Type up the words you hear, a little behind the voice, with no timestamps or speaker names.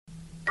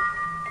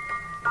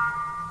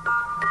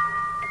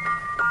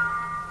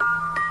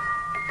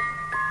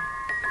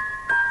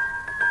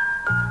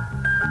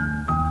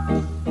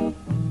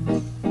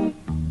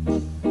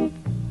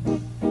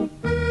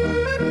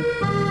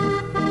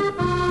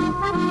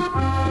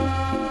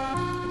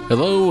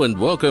Hello and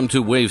welcome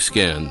to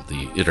Wavescan,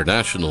 the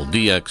international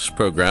DX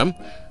program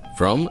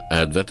from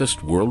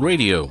Adventist World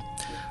Radio.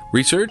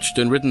 Researched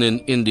and written in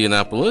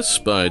Indianapolis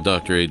by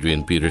Dr.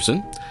 Adrian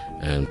Peterson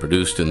and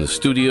produced in the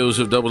studios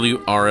of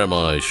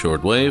WRMI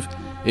Shortwave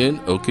in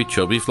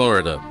Okeechobee,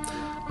 Florida.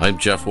 I'm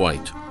Jeff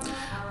White.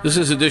 This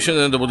is edition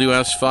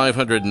NWS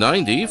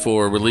 590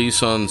 for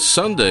release on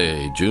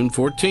Sunday, June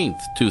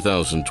 14th,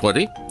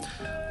 2020.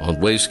 On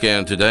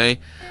Wavescan today,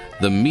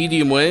 the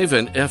medium wave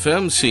and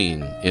FM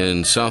scene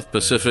in South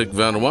Pacific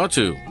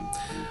Vanuatu.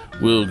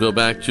 We'll go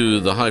back to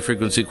the High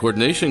Frequency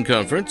Coordination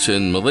Conference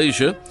in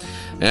Malaysia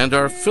and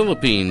our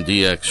Philippine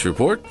DX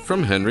report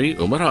from Henry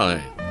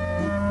Umaray.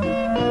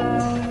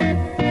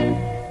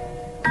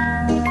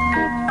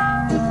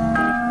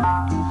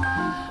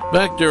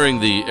 Back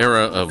during the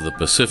era of the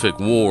Pacific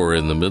War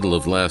in the middle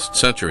of last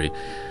century,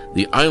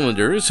 the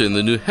islanders in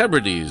the New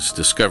Hebrides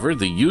discovered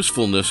the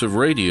usefulness of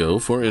radio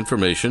for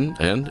information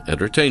and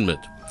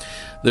entertainment.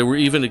 There were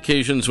even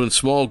occasions when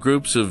small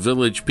groups of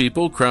village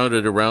people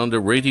crowded around a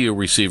radio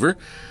receiver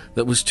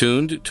that was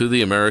tuned to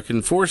the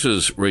American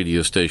Forces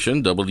radio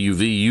station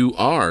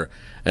WVUR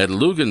at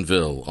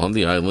Luganville on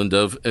the island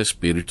of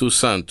Espiritu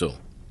Santo.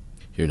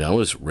 Here now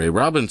is Ray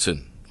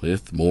Robinson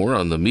with more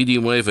on the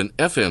medium wave and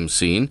FM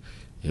scene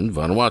in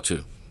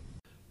Vanuatu.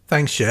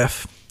 Thanks,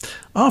 Jeff.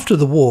 After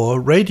the war,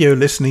 radio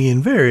listening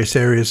in various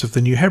areas of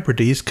the New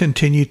Hebrides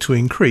continued to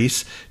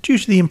increase due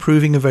to the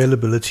improving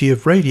availability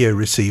of radio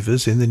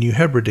receivers in the New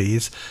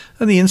Hebrides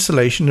and the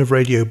installation of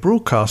radio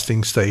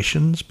broadcasting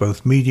stations,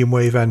 both medium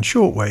wave and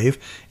shortwave,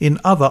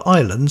 in other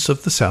islands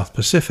of the South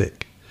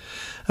Pacific.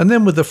 And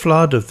then with the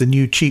flood of the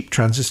new cheap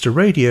transistor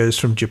radios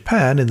from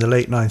Japan in the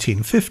late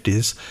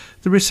 1950s,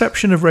 the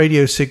reception of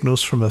radio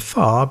signals from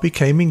afar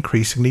became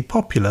increasingly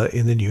popular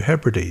in the New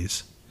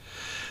Hebrides.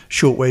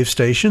 Shortwave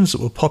stations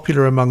that were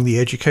popular among the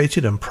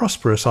educated and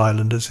prosperous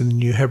islanders in the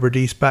New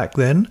Hebrides back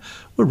then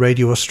were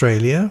Radio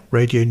Australia,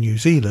 Radio New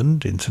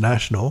Zealand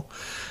International,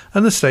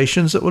 and the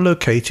stations that were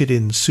located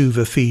in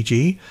Suva,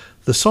 Fiji,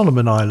 the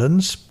Solomon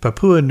Islands,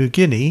 Papua New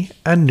Guinea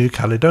and New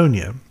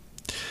Caledonia.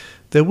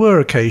 There were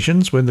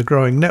occasions when the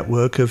growing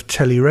network of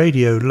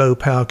teleradio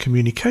low-power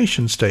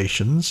communication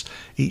stations,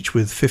 each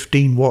with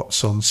 15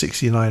 watts on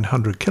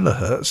 6900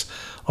 kHz,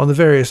 on the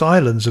various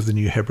islands of the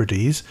New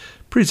Hebrides,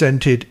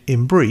 presented,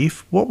 in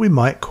brief, what we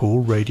might call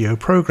radio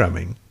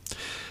programming.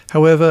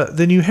 However,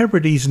 the New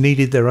Hebrides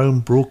needed their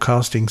own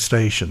broadcasting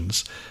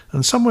stations,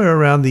 and somewhere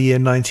around the year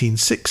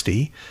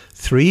 1960,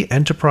 three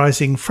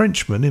enterprising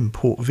Frenchmen in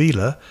Port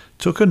Vila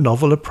took a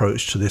novel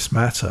approach to this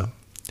matter.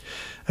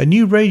 A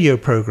new radio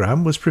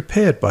program was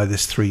prepared by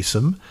this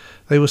threesome.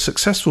 They were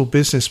successful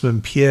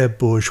businessman Pierre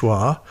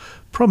Bourgeois,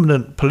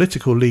 prominent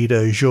political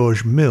leader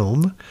Georges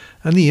Milne,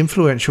 and the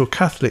influential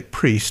Catholic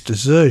priest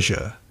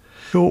Zerger.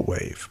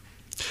 Shortwave.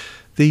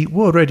 The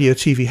World Radio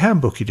TV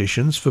Handbook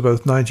editions for both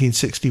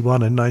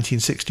 1961 and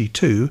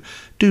 1962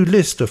 do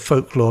list a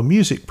folklore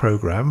music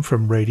program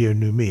from Radio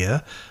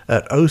Numia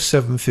at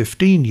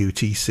 0715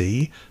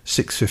 UTC,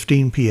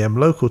 6:15 p.m.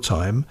 local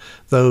time,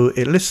 though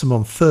it lists them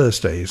on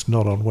Thursdays,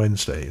 not on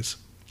Wednesdays.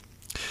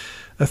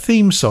 A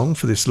theme song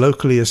for this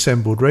locally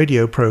assembled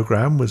radio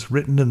program was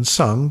written and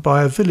sung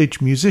by a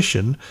village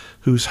musician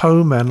whose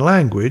home and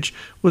language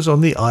was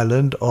on the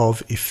island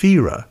of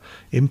Ifira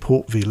in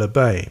Port Vila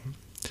Bay.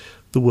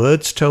 The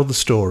words tell the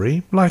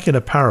story, like in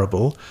a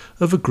parable,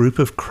 of a group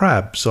of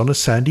crabs on a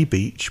sandy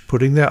beach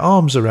putting their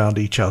arms around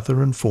each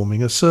other and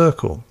forming a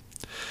circle.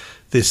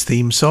 This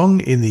theme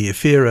song in the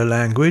Ifira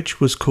language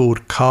was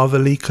called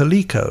Kavali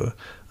Kaliko,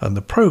 and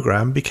the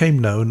program became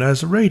known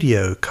as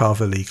Radio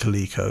Kavali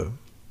Kaliko.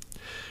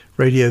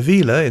 Radio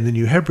Vila in the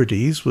New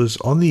Hebrides was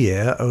on the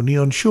air only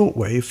on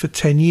shortwave for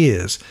 10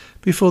 years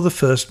before the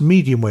first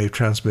medium wave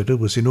transmitter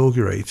was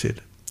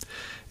inaugurated.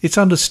 It's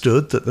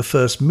understood that the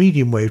first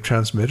medium wave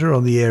transmitter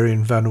on the air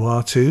in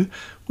Vanuatu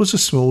was a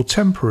small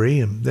temporary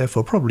and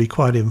therefore probably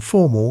quite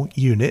informal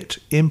unit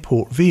in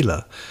Port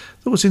Vila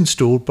that was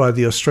installed by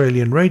the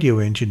Australian radio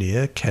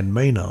engineer Ken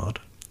Maynard.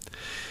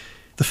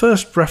 The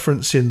first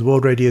reference in the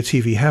World Radio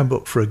TV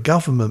Handbook for a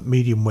government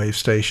medium wave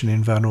station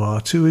in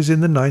Vanuatu is in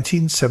the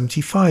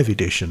 1975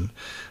 edition,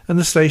 and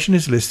the station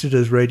is listed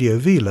as Radio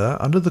Vila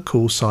under the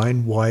call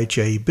sign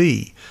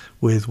YJB,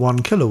 with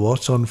 1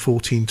 kilowatt on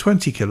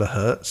 1420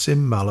 kHz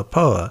in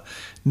Malapoa,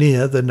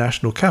 near the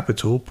national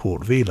capital,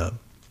 Port Vila.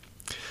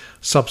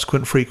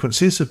 Subsequent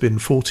frequencies have been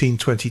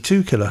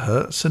 1422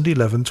 kHz and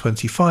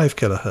 1125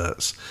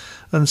 kHz,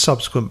 and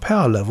subsequent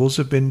power levels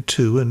have been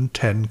 2 and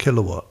 10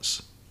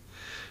 kilowatts.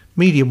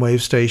 Medium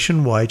wave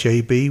station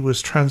YJB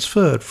was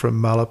transferred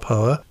from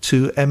Malapoa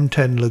to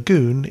M10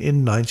 Lagoon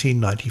in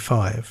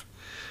 1995.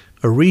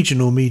 A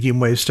regional medium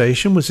wave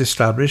station was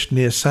established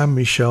near San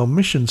Michel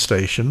Mission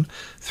Station,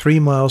 3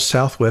 miles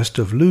southwest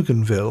of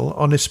Luganville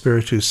on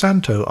Espiritu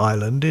Santo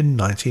Island in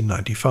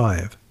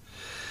 1995.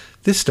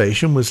 This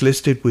station was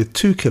listed with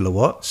 2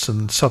 kilowatts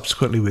and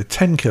subsequently with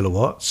 10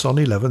 kilowatts on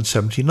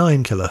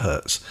 1179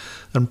 kHz,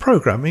 and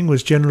programming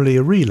was generally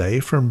a relay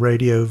from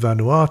Radio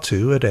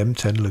Vanuatu at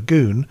M10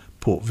 Lagoon,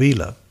 Port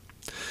Vila.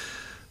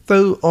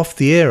 Though off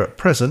the air at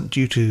present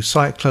due to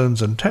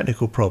cyclones and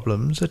technical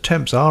problems,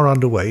 attempts are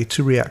underway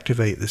to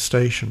reactivate this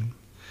station.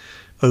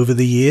 Over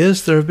the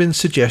years, there have been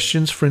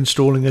suggestions for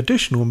installing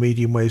additional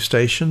medium wave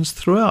stations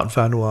throughout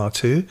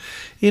Vanuatu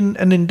in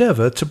an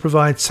endeavour to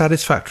provide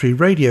satisfactory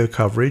radio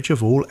coverage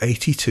of all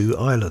 82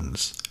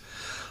 islands.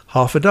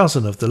 Half a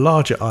dozen of the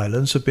larger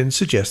islands have been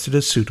suggested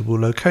as suitable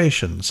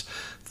locations,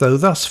 though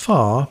thus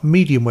far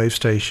medium wave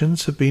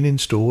stations have been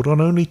installed on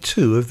only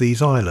 2 of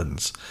these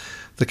islands,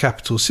 the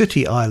capital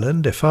city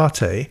island,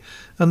 Efate,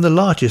 and the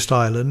largest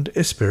island,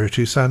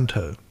 Espiritu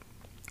Santo.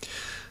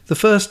 The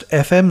first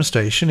FM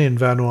station in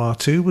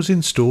Vanuatu was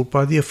installed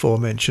by the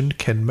aforementioned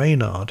Ken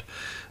Maynard,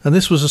 and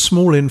this was a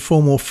small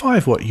informal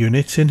 5-watt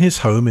unit in his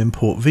home in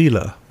Port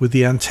Vila, with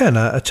the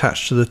antenna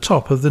attached to the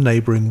top of the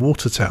neighbouring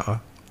water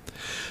tower.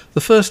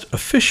 The first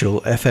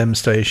official FM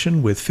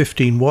station with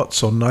 15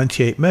 watts on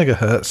 98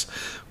 MHz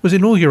was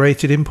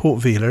inaugurated in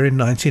Port Vila in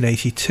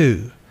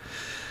 1982.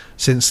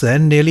 Since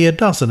then, nearly a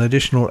dozen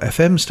additional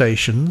FM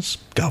stations,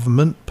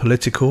 government,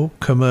 political,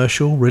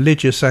 commercial,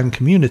 religious and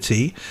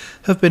community,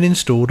 have been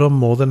installed on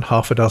more than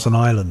half a dozen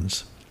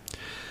islands.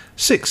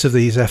 6 of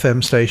these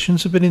FM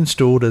stations have been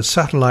installed as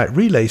satellite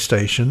relay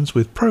stations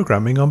with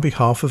programming on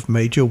behalf of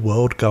major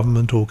world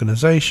government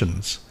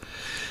organisations.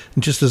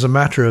 And just as a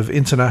matter of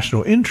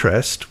international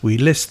interest, we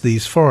list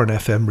these foreign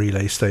FM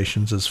relay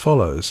stations as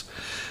follows.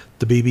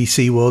 The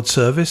BBC World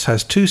Service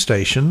has 2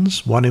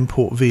 stations, one in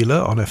Port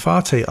Vila on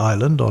Efate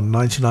Island on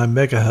 99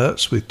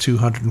 MHz with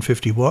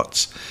 250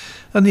 watts,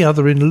 and the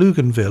other in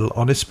Luganville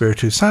on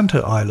Espiritu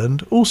Santo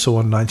Island, also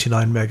on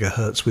 99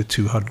 MHz with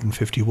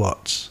 250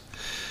 watts.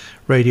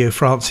 Radio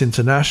France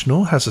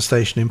International has a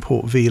station in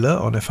Port Vila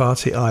on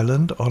Efate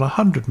Island on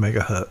 100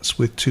 MHz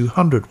with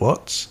 200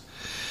 watts.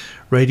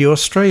 Radio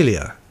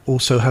Australia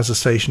also has a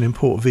station in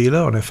Port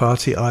Vila on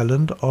Efate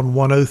Island on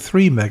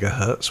 103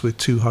 MHz with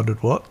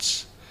 200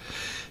 watts.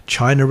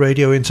 China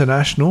Radio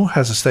International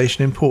has a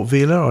station in Port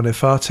Vila on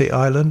Efate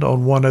Island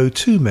on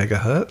 102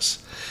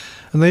 MHz,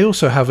 and they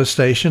also have a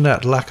station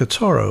at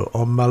Lakatoro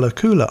on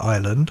Malakula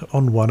Island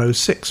on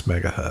 106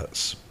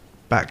 MHz.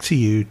 Back to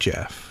you,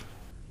 Jeff.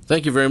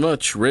 Thank you very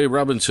much, Ray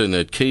Robinson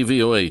at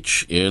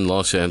KVOH in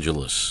Los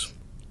Angeles.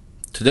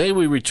 Today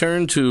we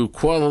return to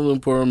Kuala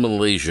Lumpur,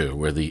 Malaysia,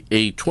 where the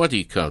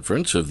A20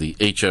 conference of the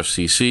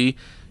HFCC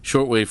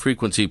Shortwave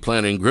Frequency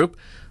Planning Group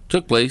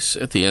took place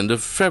at the end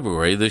of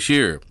February this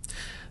year.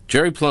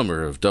 Jerry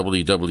Plummer of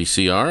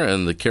WWCR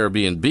and the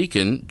Caribbean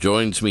Beacon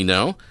joins me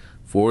now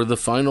for the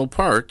final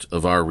part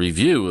of our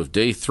review of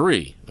Day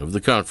 3 of the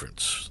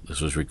conference.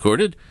 This was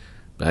recorded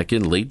back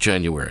in late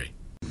January.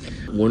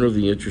 One of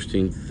the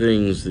interesting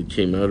things that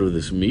came out of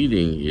this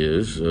meeting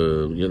is,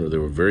 there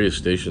were various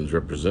stations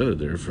represented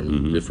there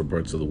from different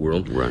parts of the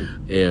world. Right.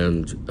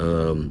 And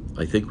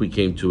I think we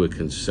came to a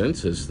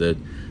consensus that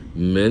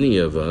many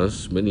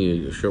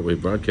shortwave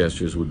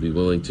broadcasters would be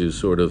willing to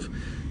sort of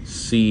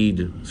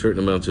cede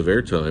certain amounts of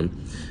airtime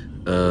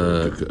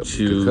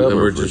to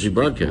emergency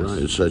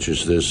broadcasts. Right, such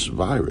as this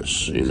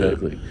virus.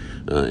 Exactly.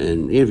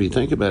 And if you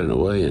think about it in a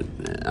way,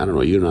 and I don't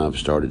know, you and I have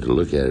started to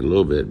look at it a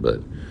little bit, but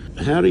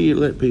how do you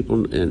let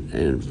people,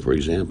 and for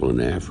example,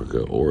 in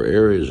Africa or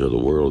areas of the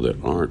world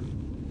that aren't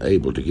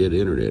able to get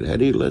internet, how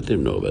do you let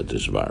them know about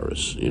this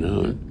virus,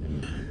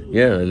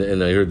 Yeah,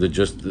 and I heard that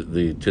just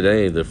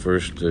today the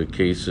first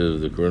case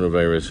of the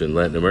coronavirus in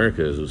Latin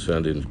America was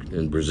found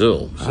in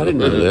Brazil. So, I didn't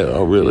know that.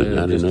 Oh, really?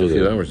 Yeah, I didn't know that. Just a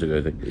few hours ago,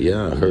 I think.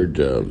 Yeah, I heard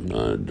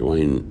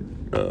Dwayne,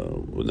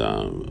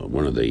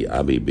 one of the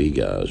IBB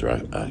guys,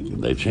 right?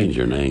 They changed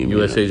their name.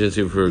 U.S.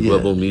 Agency for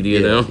Global Media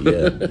now?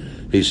 Yeah.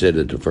 He said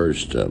that the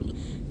first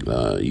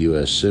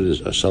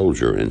U.S.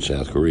 soldier in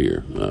South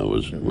Korea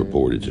was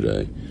reported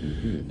today.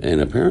 And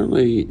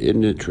apparently,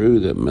 isn't it true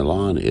that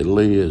Milan,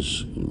 Italy,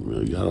 has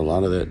got a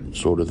lot of that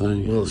sort of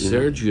thing? Well,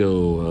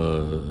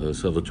 Sergio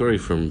Salvatore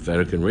from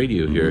Vatican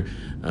Radio here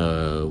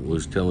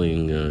was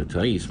telling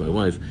Thais, my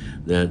wife,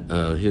 that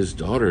his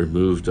daughter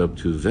moved up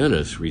to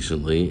Venice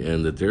recently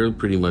and that they're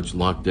pretty much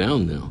locked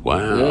down now.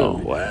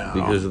 Wow.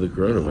 Because of the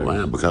coronavirus.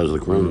 Wow, because of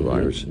the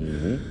coronavirus.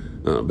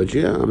 Mm-hmm. But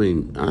yeah, I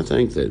mean, I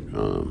think that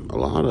a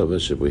lot of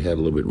us, if we had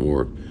a little bit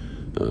more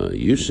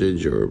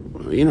usage, or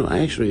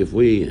actually, if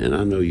we, and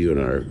I know you and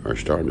I are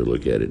starting to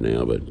look at it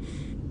now, but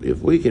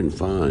if we can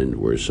find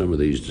where some of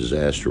these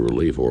disaster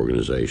relief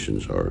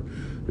organizations are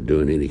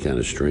doing any kind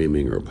of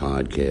streaming or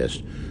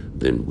podcast,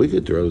 then we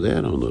could throw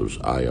that on those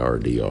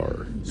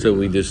IRDR. So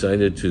we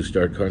decided to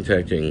start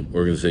contacting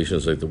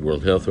organizations like the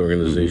World Health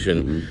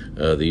Organization,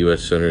 the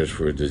U.S. Centers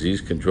for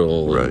Disease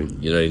Control,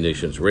 United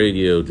Nations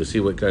Radio, to see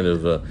what kind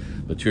of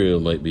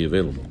material might be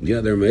available. Yeah,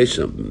 there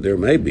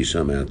may be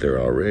some out there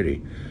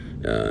already.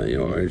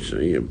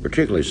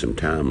 Particularly some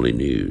timely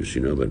news,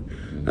 but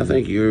I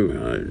think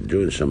you're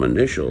doing some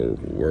initial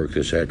work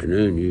this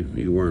afternoon.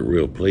 You weren't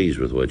real pleased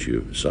with what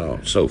you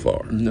saw so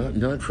far.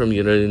 Not from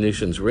United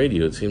Nations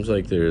Radio. It seems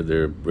like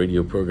their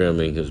radio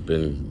programming has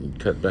been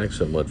cut back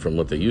somewhat from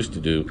what they used to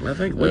do. I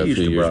think we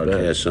used to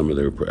broadcast some of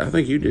their. I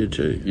think you did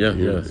too. Yeah,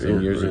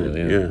 some years ago.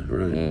 Yeah,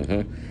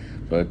 right.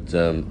 But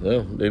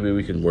well, maybe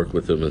we can work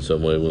with them in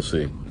some way. We'll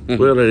see.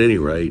 Well, at any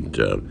rate,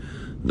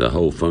 the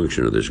whole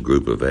function of this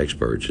group of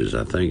experts is,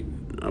 I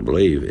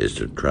believe, is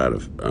to try to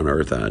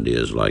unearth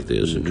ideas like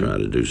this and try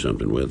to do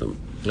something with them.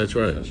 That's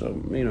right. So,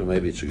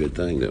 maybe it's a good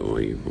thing that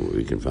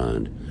we can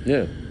find.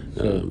 Yeah.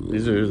 So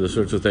these are the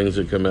sorts of things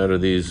that come out of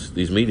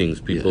these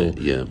meetings. People,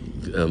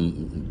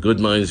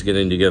 good minds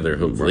getting together,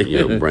 hopefully.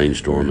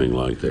 Brainstorming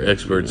like that.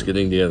 Experts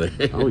getting together.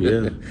 Oh,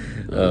 yeah.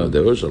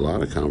 There was a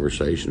lot of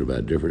conversation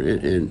about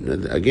different,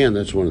 and again,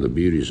 that's one of the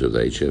beauties of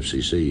the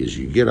HFCC is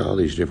you get all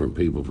these different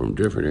people from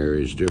different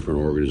areas, different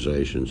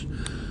organizations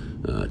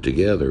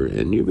together,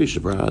 and you'd be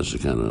surprised the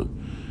kind of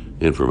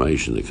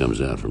information that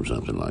comes out from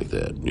something like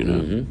that,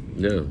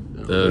 Yeah.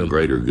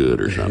 Greater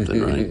good or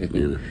something, right?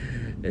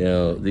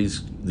 Yeah,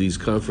 these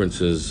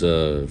conferences,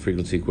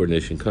 frequency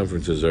coordination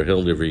conferences, are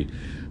held every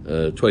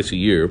twice a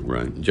year.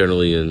 Right.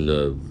 Generally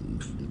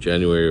in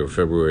January or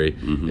February,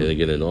 and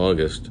again in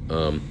August.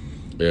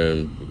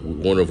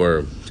 And one of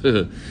our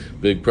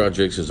big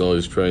projects is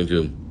always trying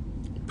to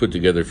put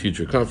together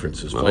future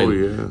conferences.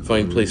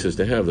 Find places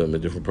to have them in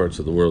different parts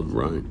of the world.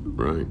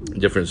 Right.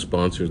 Different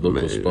sponsors,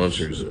 local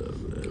sponsors.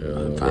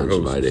 Find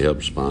somebody to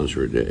help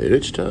sponsor it.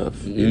 It's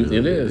tough.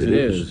 It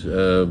is.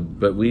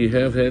 But we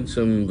have had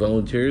some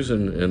volunteers,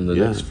 and the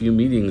next few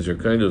meetings are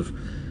kind of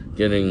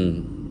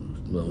getting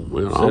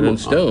set in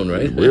stone,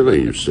 right?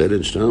 Really, set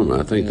in stone.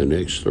 I think the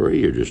next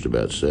 3 are just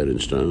about set in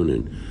stone,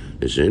 and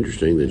it's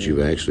interesting that you've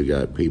actually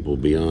got people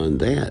beyond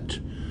that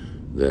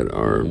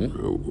are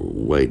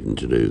waiting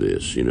to do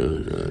this,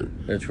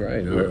 That's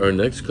right. Our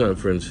next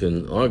conference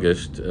in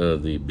August,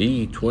 the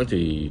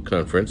B20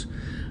 conference,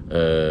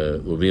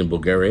 will be in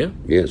Bulgaria.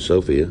 Yeah,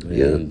 Sofia.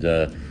 And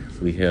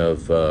we have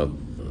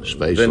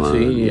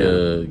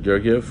Spaceline,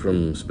 Georgiev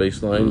from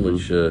Spaceline,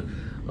 which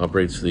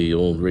operates the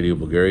old Radio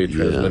Bulgaria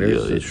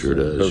transmitters. Yeah, it sure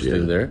does.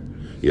 Hosting there.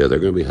 Yeah, they're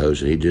going to be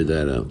hosting. He did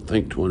that, I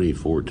think,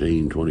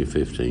 2014,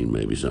 2015,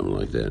 maybe something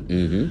like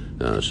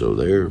that. So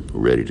they're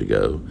ready to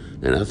go.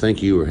 And I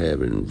think you were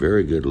having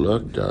very good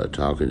luck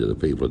talking to the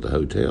people at the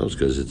hotels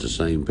because it's the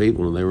same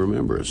people and they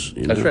remember us.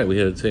 That's right. We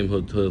had the same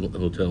hotel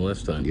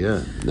last time.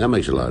 Yeah, that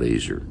makes it a lot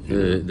easier.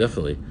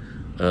 Definitely.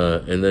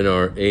 And then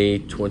our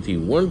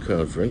A21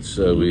 conference,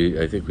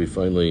 I think we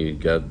finally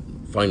got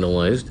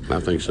finalized. I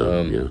think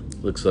so.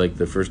 Looks like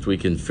the first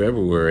week in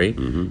February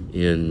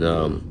in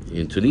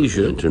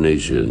Tunisia. In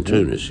Tunisia and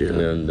Tunis, yeah.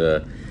 And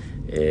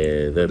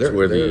that's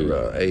where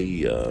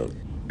the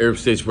Arab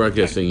States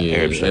Broadcasting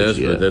Union, that's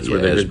where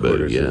their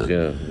headquarters is.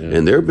 Yeah.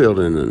 And they're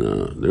building,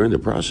 they're in the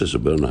process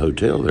of building a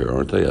hotel there,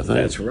 aren't they? I think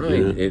that's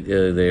right.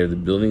 They're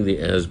building the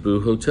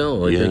ASBU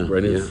Hotel. I think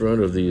right in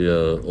front of the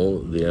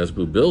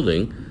ASBU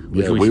building.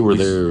 We were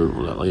there.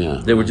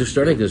 They were just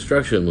starting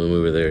construction when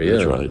we were there.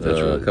 That's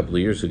right. A couple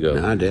of years ago.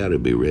 And I doubt it'll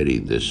be ready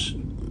this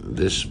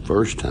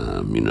first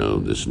time.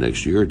 This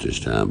next year at this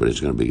time, but it's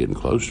going to be getting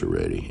close to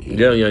ready.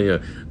 Yeah.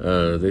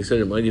 They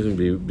said it might even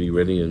be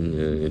ready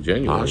in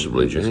January.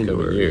 Possibly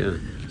January. Yeah.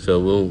 So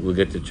we'll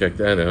get to check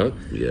that out.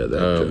 Yeah.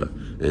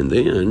 And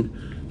then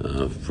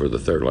for the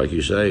third, like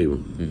you say.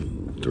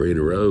 3 in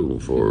a row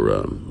for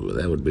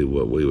that would be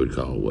what we would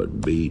call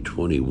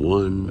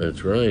B21.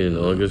 That's right, in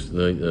August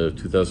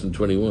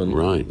 2021.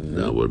 Right,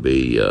 that would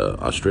be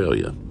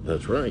Australia.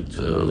 That's right,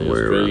 on the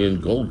Australian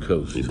Gold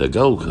Coast. The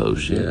Gold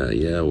Coast,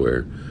 yeah,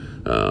 where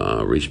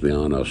Reach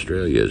Beyond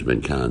Australia has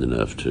been kind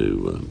enough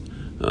to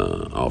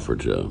offer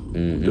to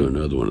do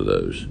another one of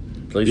those.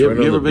 Place right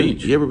on the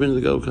beach. You ever been to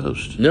the Gold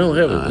Coast? No, I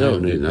haven't. I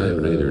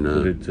haven't either.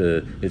 No.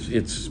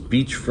 It's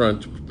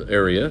beachfront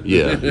area.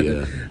 Yeah.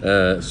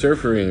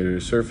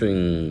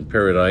 Surfing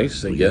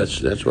paradise, I guess.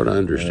 That's what I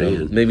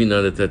understand. Maybe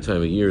not at that time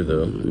of year,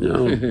 though.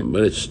 No,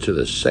 but it's to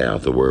the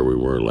south of where we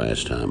were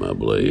last time, I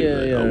believe.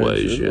 Yeah.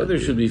 The weather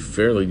should be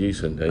fairly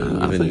decent,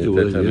 even I think at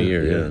that time of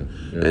year. Yeah.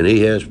 And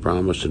he has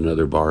promised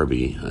another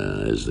Barbie,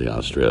 as the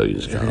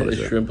Australians call it.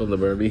 Shrimp on the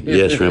Barbie.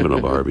 Yeah, shrimp on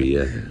the Barbie.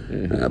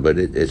 Yeah. But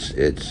it's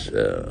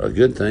a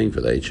good thing for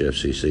the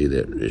HFCC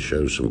that it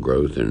shows some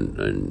growth and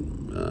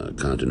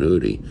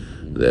continuity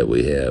that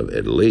we have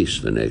at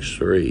least the next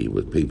 3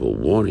 with people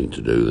wanting to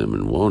do them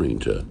and wanting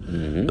to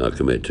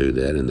commit to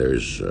that. And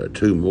there's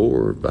 2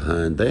 more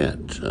behind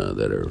that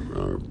that are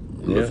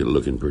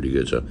looking pretty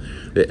good. So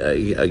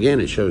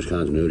again, it shows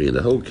continuity. And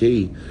the whole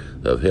key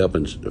of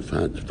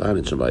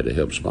finding somebody to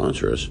help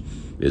sponsor us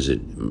is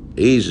it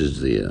eases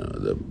the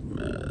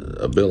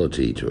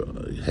ability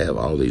to have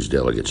all these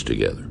delegates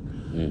together.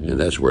 And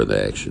that's where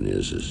the action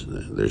is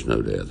there's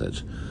no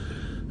doubt.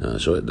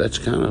 So that's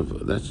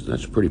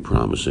a pretty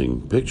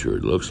promising picture,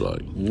 it looks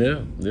like.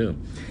 Yeah.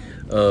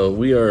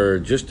 We are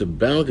just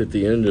about at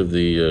the end of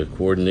the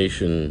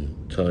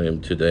coordination time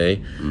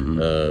today.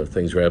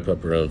 Things wrap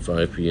up around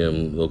 5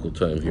 p.m. local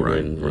time here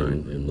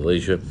in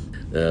Malaysia.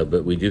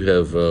 But we do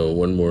have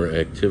one more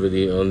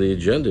activity on the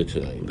agenda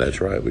tonight. That's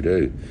right, we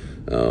do.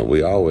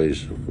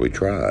 We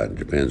try, it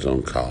depends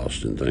on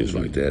cost and things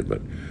like that,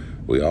 but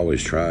we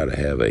always try to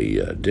have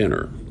a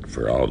dinner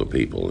for all the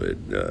people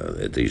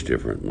at these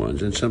different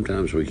ones, and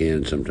sometimes we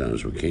can,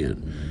 sometimes we can't.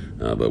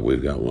 But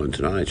we've got one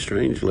tonight.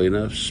 Strangely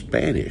enough,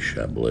 Spanish,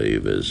 I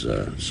believe, is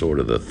sort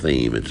of the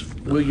theme.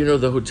 Well,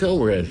 the hotel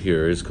we're at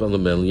here is called the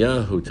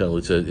Meliá Hotel.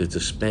 It's a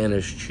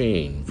Spanish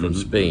chain from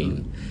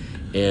Spain.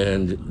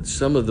 And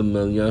some of the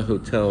Meliá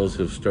hotels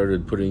have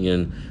started putting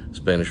in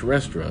Spanish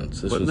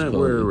restaurants. Wasn't that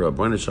where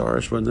Buenos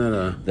Aires, wasn't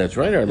that That's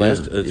right, our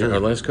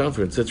last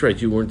conference. That's right,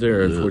 you weren't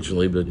there,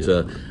 unfortunately, but...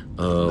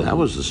 that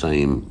was the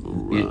same...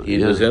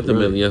 it was at the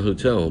Meliá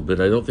Hotel, but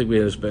I don't think we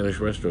had a Spanish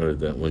restaurant at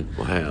that one.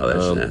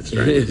 Wow, that's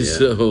strange.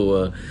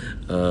 So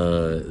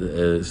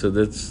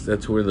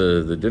that's where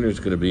the dinner's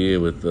going to be,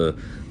 with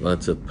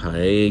lots of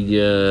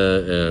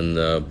paella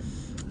and...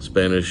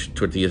 Spanish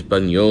tortilla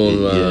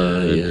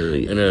española,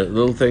 and a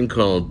little thing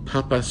called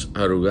papas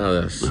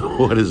arrugadas.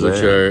 What is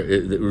which that?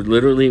 It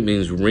literally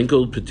means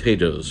wrinkled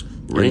potatoes.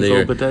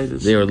 Wrinkled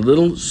potatoes? They are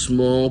little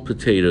small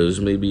potatoes,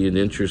 maybe an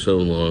inch or so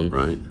long.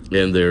 Right.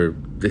 And they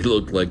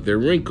look like they're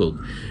wrinkled.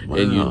 Wow.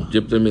 And you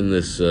dip them in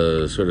this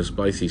sort of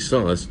spicy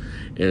sauce,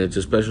 and it's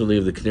a specialty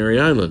of the Canary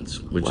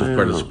Islands, which is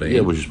part of Spain.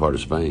 Yeah, which is part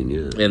of Spain,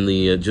 yeah. And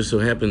the just so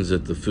happens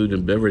that the food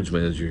and beverage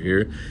manager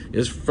here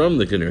is from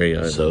the Canary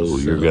Islands. So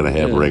you're going to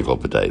have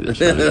wrinkled potatoes.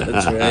 Right?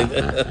 That's right.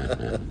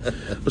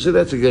 Well, see,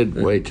 that's a good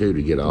way, too,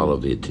 to get all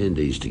of the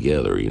attendees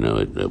together,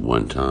 at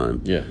one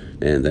time. Yeah.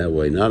 And that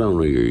way, not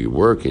only are you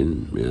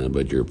working,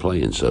 but you're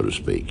playing, so to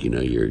speak. You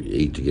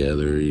eat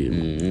together,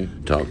 you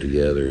talk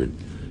together.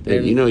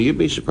 And you'd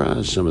be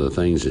surprised some of the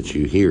things that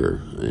you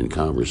hear in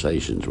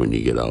conversations when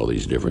you get all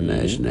these different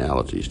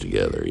nationalities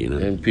together,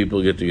 And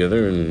people get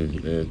together,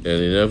 and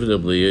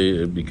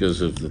inevitably,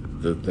 because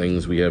of the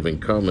things we have in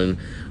common,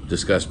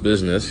 discuss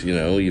business,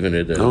 even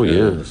at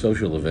a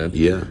social event.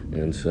 Yeah.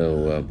 And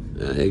so...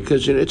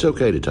 Because it's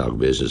okay to talk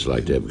business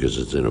like that because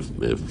it's in a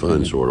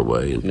fun sort of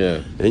way. And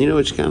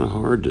it's kind of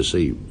hard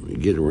to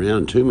get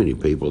around too many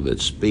people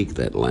that speak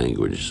that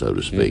language, so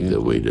to speak,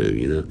 that we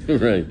do,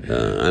 Right.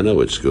 I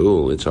know at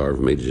school it's hard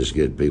for me to just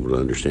get people to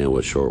understand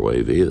what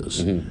shortwave is,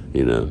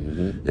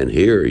 And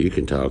here you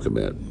can talk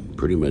about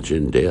pretty much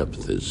in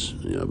depth as,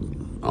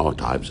 all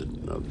types of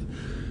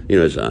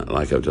it's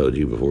like I've told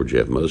you before,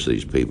 Jeff, most of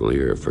these people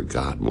here have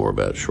forgot more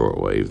about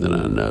shortwave than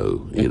I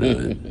know,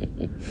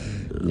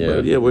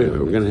 But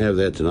we're going to have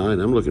that tonight.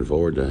 I'm looking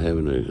forward to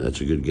that's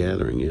a good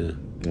gathering, yeah.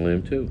 I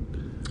am too.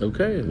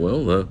 Okay,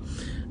 well,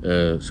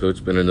 so it's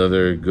been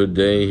another good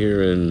day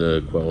here in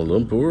Kuala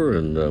Lumpur,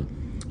 and...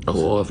 I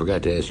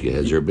forgot to ask you,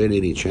 has there been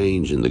any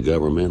change in the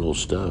governmental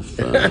stuff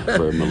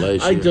for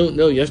Malaysia? I don't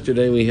know.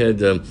 Yesterday we had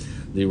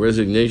the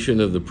resignation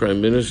of the Prime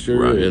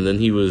Minister, and then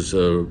he was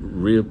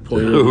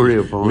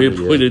reappointed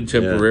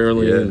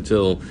temporarily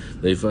until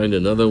they find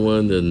another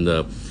one, and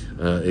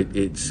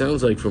it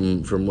sounds like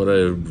from what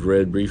I've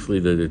read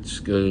briefly that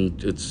it's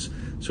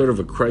sort of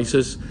a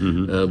crisis,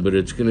 but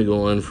it's going to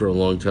go on for a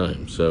long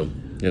time, so...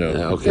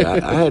 Okay,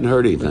 I hadn't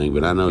heard anything,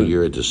 but I know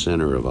you're at the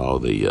center of all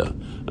the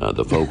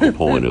focal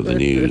point of the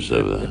news.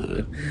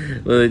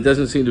 Well, it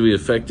doesn't seem to be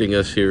affecting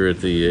us here at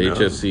the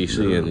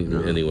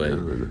HFCC anyway.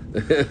 No.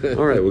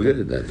 All right, well,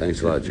 good.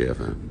 Thanks a lot, Jeff.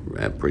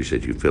 I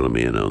appreciate you filling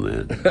me in on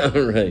that.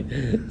 All right.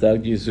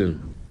 Talk to you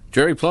soon.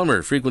 Jerry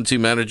Plummer, Frequency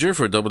Manager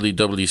for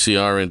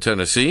WWCR in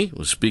Tennessee,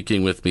 was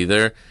speaking with me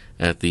there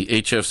at the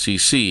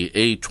HFCC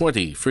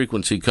A20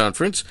 Frequency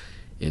Conference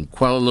in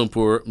Kuala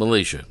Lumpur,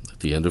 Malaysia,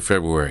 at the end of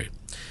February.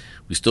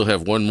 We still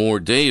have one more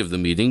day of the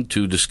meeting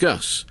to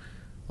discuss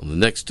on the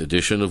next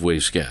edition of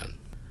Wavescan.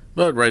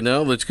 But right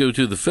now, let's go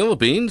to the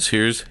Philippines.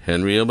 Here's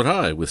Henry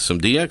Amarhai with some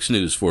DX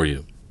news for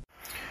you.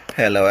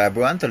 Hello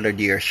everyone, to the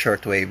dear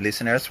shortwave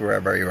listeners,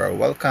 wherever you are.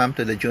 Welcome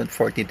to the June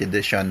 14th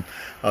edition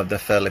of the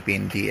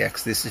Philippine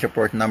DX. This is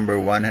report number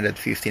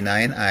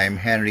 159. I'm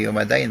Henry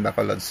Umaday in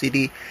Bacolod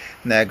City,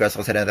 Negros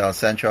Occidental,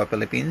 Central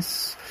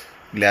Philippines.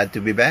 Glad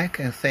to be back,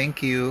 and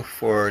thank you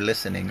for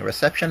listening.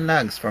 Reception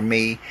logs for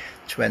May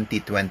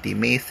 2020.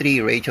 May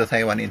 3, Radio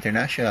Taiwan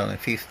International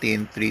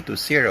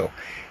 15320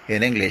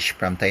 in English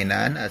from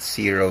Tainan at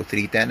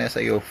 0310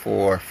 SIO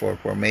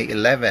 444. May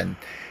 11,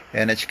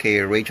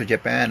 NHK Radio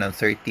Japan on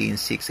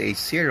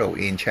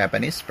 13680 in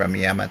Japanese from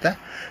Yamata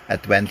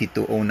at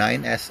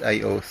 2209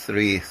 SIO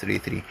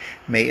 333.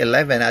 May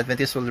 11,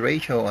 Adventist World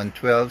Radio on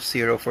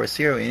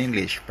 12040 in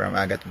English from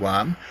Agat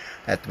Guam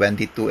at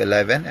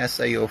 2211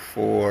 SIO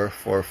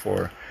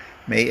 444.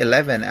 May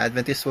 11,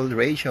 Adventist World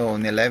Radio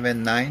on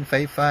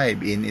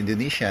 11955 in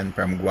Indonesian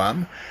from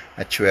Guam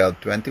at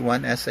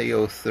 1221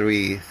 SIO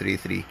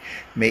 333.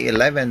 May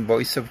 11,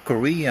 Voice of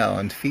Korea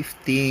on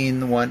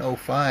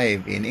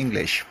 15105 in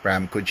English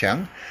from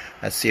Kujang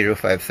at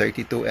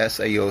 0532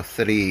 SIO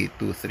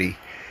 323.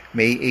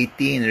 May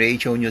 18,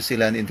 Radio New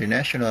Zealand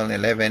International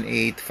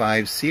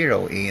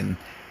 11850 in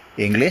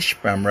English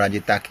from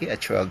Rajitaki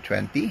at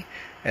 1220.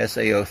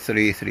 SIO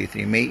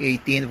 333. May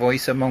 18,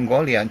 Voice of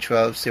Mongolia on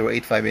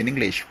 12085 in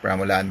English from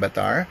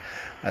Ulaanbaatar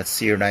at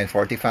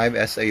 0945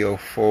 SIO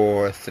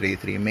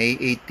 433. May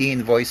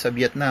 18, Voice of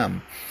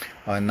Vietnam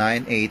on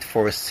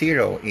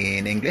 9840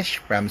 in English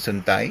from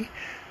Suntay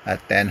at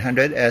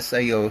 1000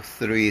 SIO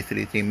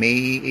 333.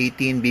 May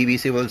 18,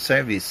 BBC World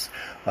Service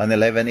on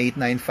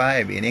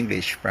 11895 in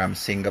English from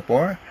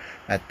Singapore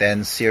at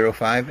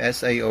 10:05,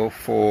 SIO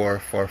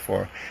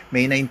 444.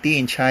 May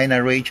 19,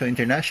 China Radio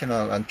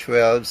International on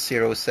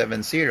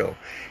 12:070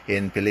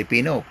 in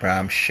Filipino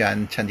from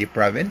Shanxi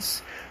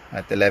Province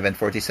at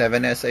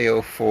 11:47,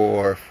 SIO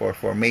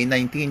 444. May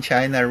 19,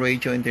 China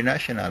Radio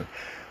International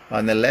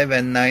on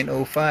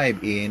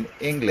 11:905 in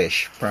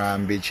English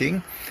from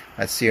Beijing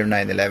at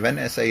 0911,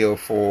 SIO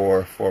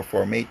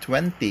 444. May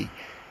 20,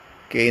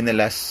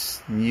 KNLS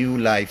New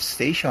Life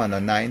Station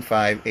on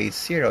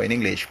 9580 in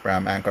English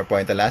from Anchor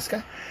Point,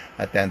 Alaska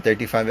at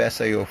 10:35,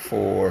 SIO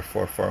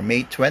 444.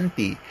 May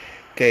 20,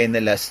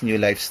 KNLS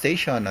New Life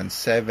Station on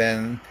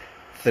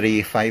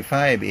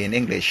 7355 in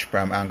English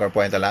from Anchor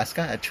Point,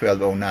 Alaska at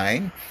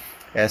 12:09,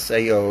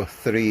 SIO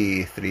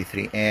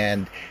 333.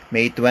 And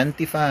May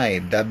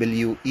 25,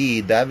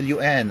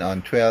 WEWN on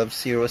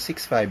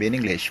 12065 in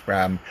English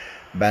from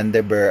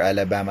Vanderbilt,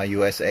 Alabama,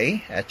 USA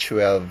at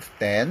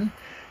 12:10,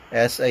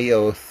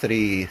 SIO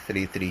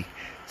 333.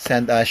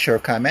 Send us your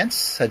comments,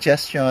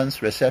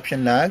 suggestions,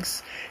 reception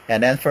logs,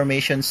 and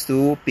informations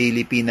to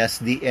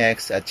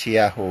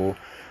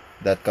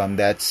pilipinasdx@yahoo.com.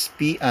 That's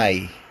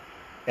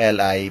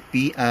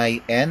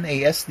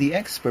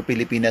PILIPINASDX for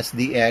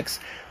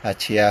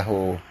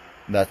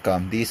pilipinasdx@yahoo.com.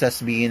 This has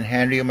been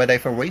Henry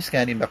Umaday for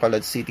Wavescan in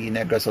Bacolod City,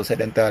 Negros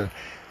Occidental,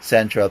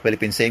 Central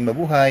Philippines, saying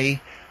mabuhay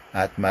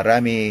at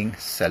maraming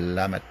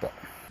salamat po.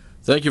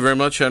 Thank you very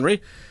much, Henry.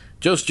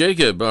 Jose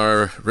Jacob,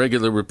 our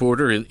regular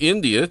reporter in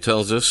India,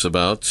 tells us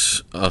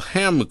about a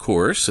ham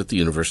course at the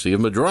University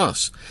of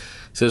Madras.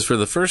 It says, for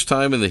the first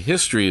time in the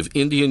history of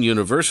Indian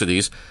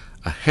universities,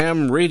 a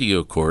ham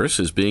radio course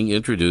is being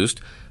introduced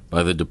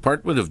by the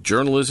Department of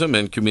Journalism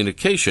and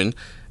Communication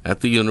at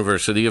the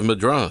University of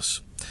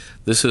Madras.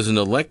 This is an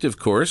elective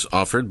course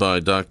offered by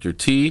Dr.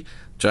 T.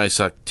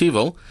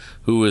 Jaisaktival,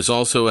 who is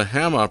also a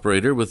ham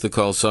operator with the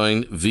call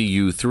sign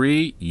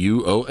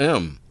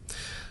VU3UOM.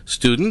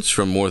 Students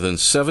from more than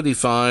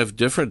 75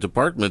 different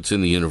departments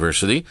in the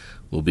university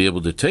will be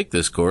able to take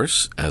this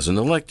course as an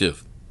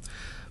elective.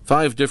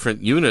 5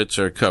 different units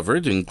are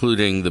covered,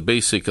 including the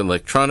basic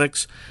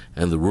electronics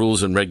and the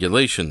rules and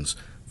regulations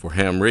for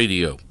ham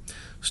radio.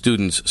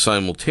 Students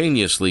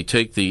simultaneously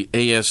take the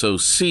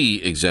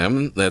ASOC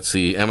exam, that's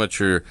the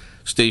Amateur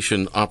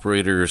Station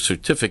Operator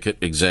Certificate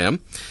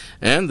exam,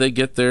 and they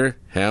get their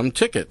ham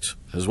ticket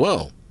as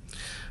well.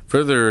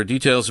 Further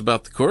details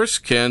about the course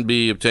can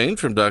be obtained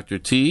from Dr.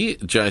 T.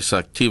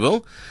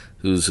 Jaisaktival,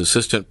 who's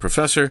assistant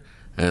professor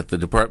at the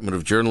Department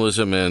of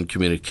Journalism and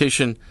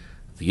Communication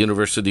at the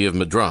University of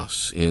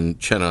Madras in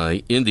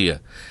Chennai,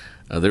 India.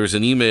 There's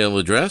an email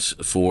address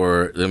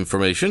for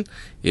information.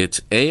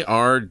 It's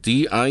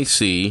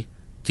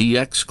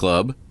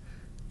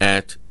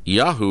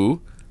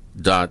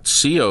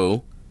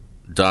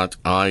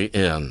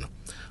ardicdxclub@yahoo.co.in.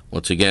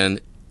 Once again,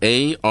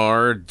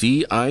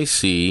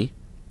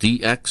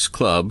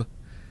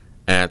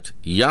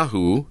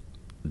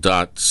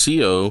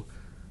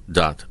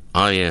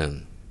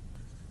 ardicdxclub@yahoo.co.in.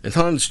 And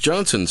Hans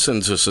Johnson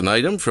sends us an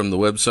item from the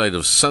website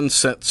of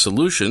Sunset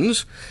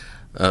Solutions,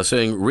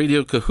 saying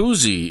Radio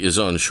Kahoozie is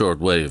on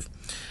shortwave.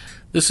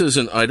 This is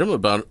an item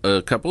about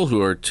a couple who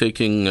are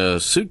taking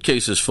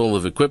suitcases full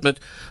of equipment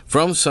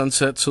from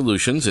Sunset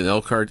Solutions in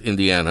Elkhart,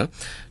 Indiana,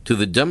 to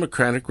the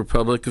Democratic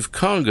Republic of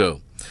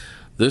Congo.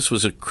 This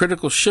was a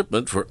critical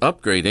shipment for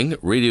upgrading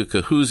Radio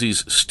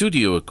Kahoozie's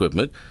studio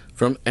equipment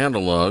from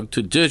analog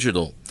to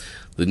digital.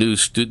 The new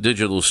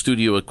digital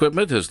studio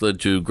equipment has led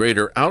to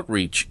greater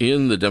outreach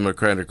in the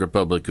Democratic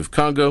Republic of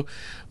Congo,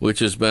 which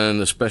has been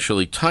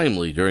especially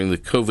timely during the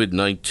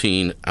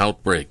COVID-19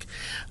 outbreak.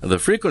 The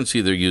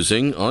frequency they're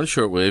using on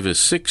shortwave is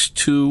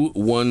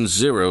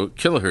 6210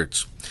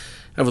 kilohertz.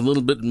 I have a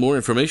little bit more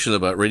information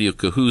about Radio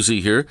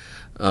Kahoozie here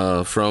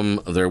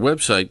from their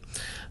website.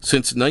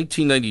 Since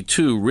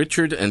 1992,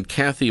 Richard and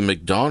Kathy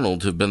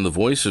McDonald have been the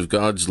voice of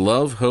God's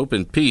love, hope,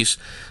 and peace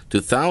to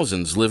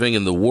thousands living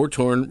in the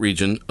war-torn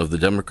region of the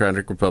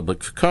Democratic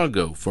Republic of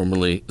Congo,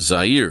 formerly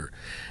Zaire,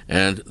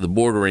 and the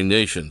bordering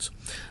nations.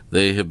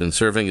 They have been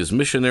serving as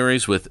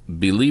missionaries with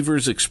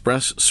Believers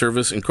Express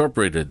Service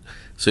Incorporated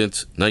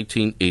since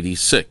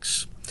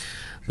 1986.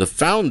 The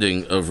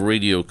founding of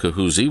Radio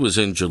Kahoozie was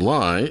in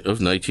July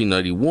of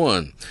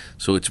 1991,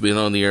 so it's been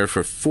on the air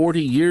for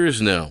 40 years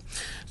now.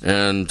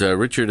 And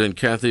Richard and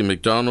Kathy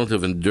McDonald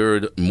have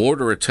endured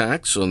mortar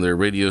attacks on their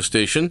radio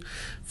station,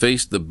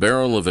 faced the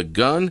barrel of a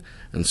gun,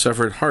 and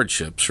suffered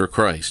hardships for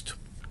Christ.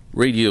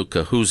 Radio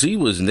Kahoozie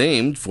was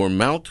named for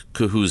Mount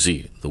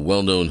Kahoozie, the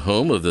well-known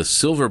home of the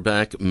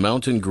silverback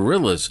mountain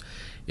gorillas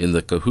in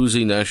the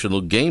Kahoozie National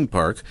Game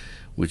Park,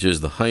 which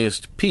is the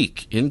highest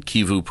peak in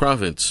Kivu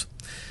Province.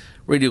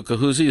 Radio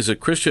Kahoozie is a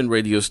Christian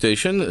radio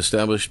station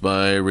established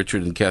by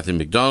Richard and Kathy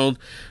McDonald,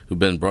 who've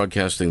been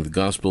broadcasting the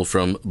gospel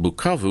from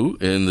Bukavu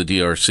in the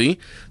DRC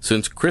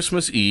since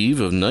Christmas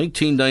Eve of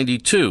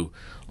 1992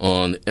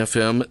 on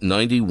FM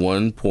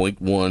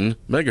 91.1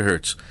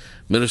 megahertz,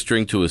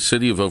 ministering to a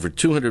city of over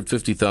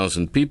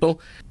 250,000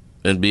 people,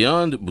 and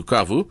beyond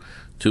Bukavu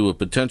to a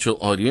potential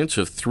audience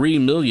of 3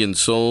 million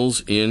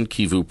souls in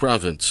Kivu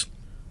Province.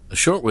 A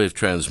shortwave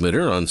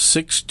transmitter on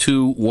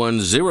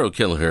 6210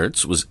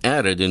 kHz was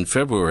added in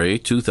February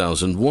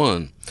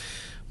 2001.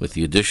 With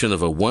the addition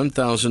of a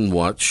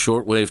 1,000-watt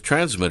shortwave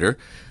transmitter,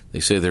 they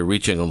say they're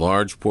reaching a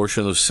large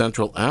portion of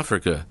Central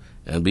Africa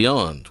and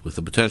beyond, with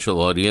a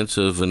potential audience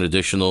of an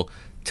additional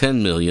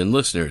 10 million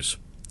listeners.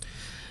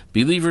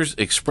 Believers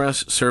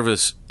Express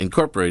Service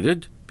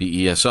Incorporated,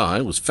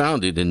 BESI, was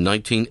founded in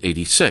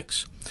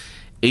 1986.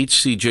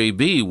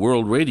 HCJB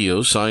World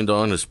Radio signed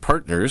on as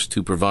partners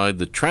to provide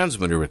the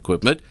transmitter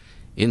equipment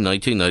in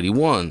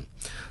 1991.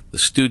 The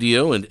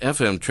studio and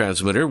FM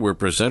transmitter were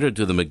presented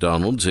to the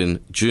McDonald's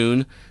in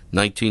June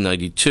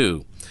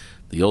 1992.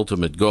 The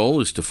ultimate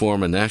goal is to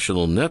form a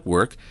national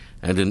network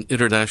and an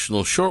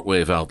international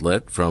shortwave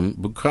outlet from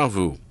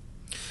Bukavu.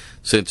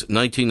 Since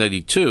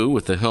 1992,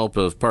 with the help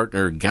of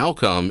partner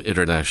Galcom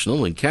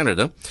International in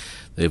Canada,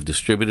 they've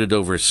distributed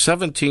over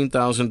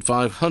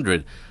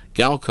 17,500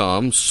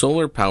 Galcom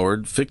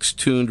solar-powered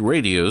fixed-tuned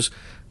radios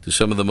to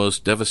some of the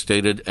most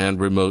devastated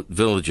and remote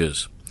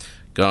villages.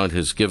 God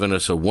has given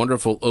us a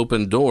wonderful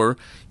open door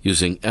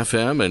using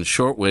FM and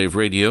shortwave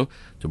radio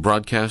to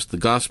broadcast the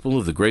gospel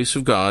of the grace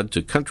of God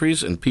to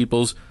countries and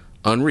peoples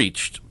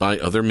unreached by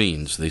other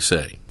means, they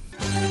say.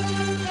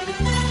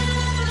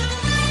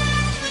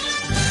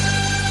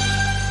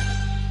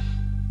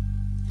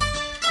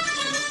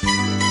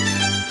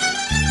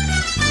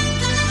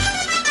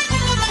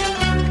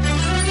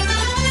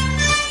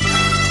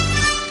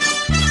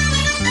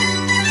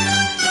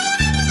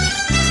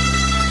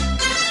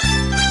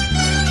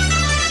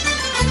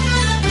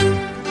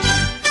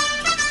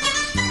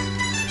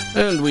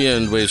 And we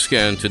end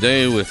Wavescan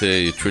today with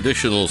a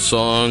traditional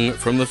song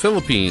from the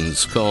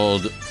Philippines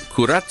called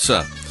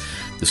Kuratsa.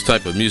 This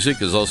type of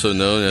music is also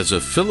known as a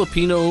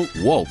Filipino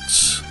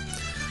waltz.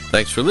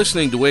 Thanks for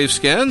listening to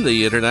Wavescan,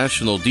 the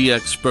international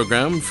DX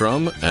program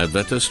from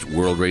Adventist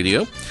World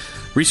Radio,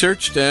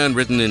 researched and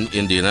written in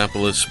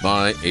Indianapolis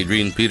by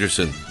Adrian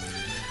Peterson.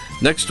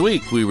 Next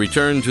week, we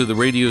return to the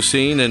radio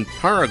scene in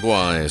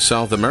Paraguay,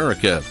 South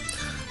America.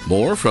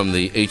 More from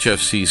the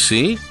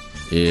HFCC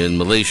in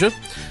Malaysia,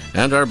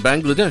 and our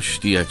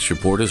Bangladesh DX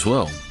report as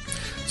well.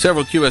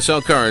 Several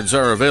QSL cards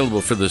are available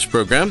for this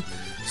program.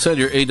 Send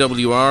your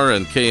AWR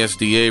and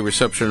KSDA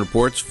reception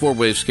reports for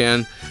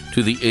Wavescan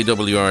to the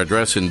AWR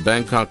address in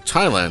Bangkok,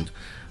 Thailand,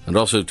 and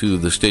also to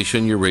the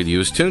station your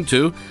radio is tuned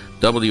to,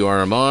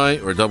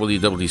 WRMI or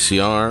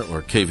WWCR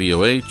or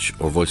KVOH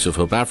or Voice of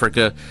Hope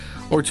Africa,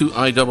 or to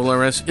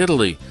IRRS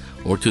Italy,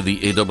 or to the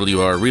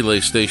AWR relay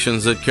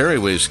stations that carry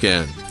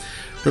Wavescan.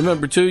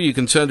 Remember, too, you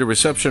can send a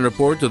reception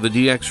report to the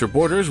DX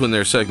reporters when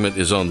their segment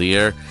is on the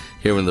air.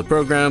 Here in the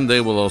program, they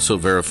will also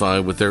verify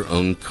with their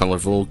own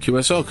colorful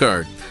QSL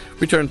card.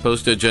 Return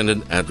postage and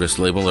an address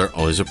label are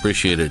always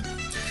appreciated.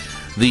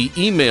 The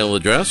email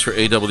address for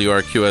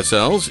AWR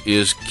QSLs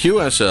is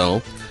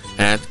qsl@awr.org.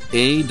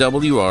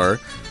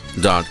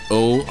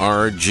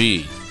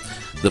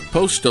 The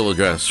postal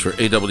address for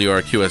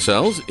AWR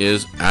QSLs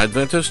is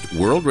Adventist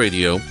World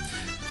Radio,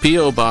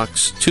 P.O.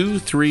 Box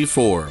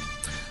 234.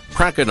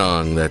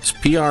 Prakanong, that's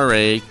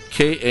Prakanong,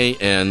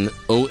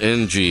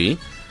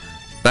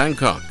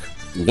 Bangkok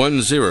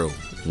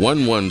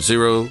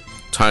 10110,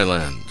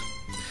 Thailand.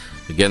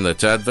 Again,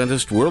 that's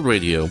Adventist World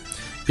Radio,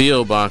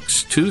 P.O.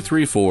 Box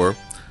 234,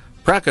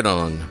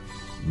 Prakanong,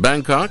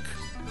 Bangkok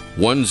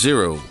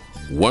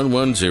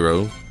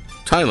 10110,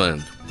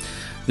 Thailand.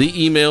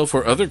 The email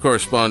for other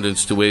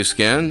correspondence to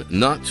Wavescan,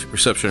 not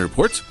reception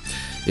reports,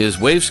 is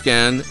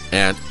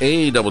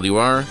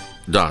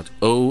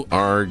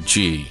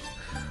wavescan@awr.org.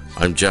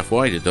 I'm Jeff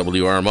White at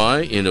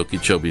WRMI in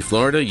Okeechobee,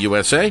 Florida,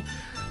 USA.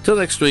 Till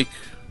next week,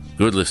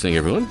 good listening,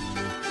 everyone.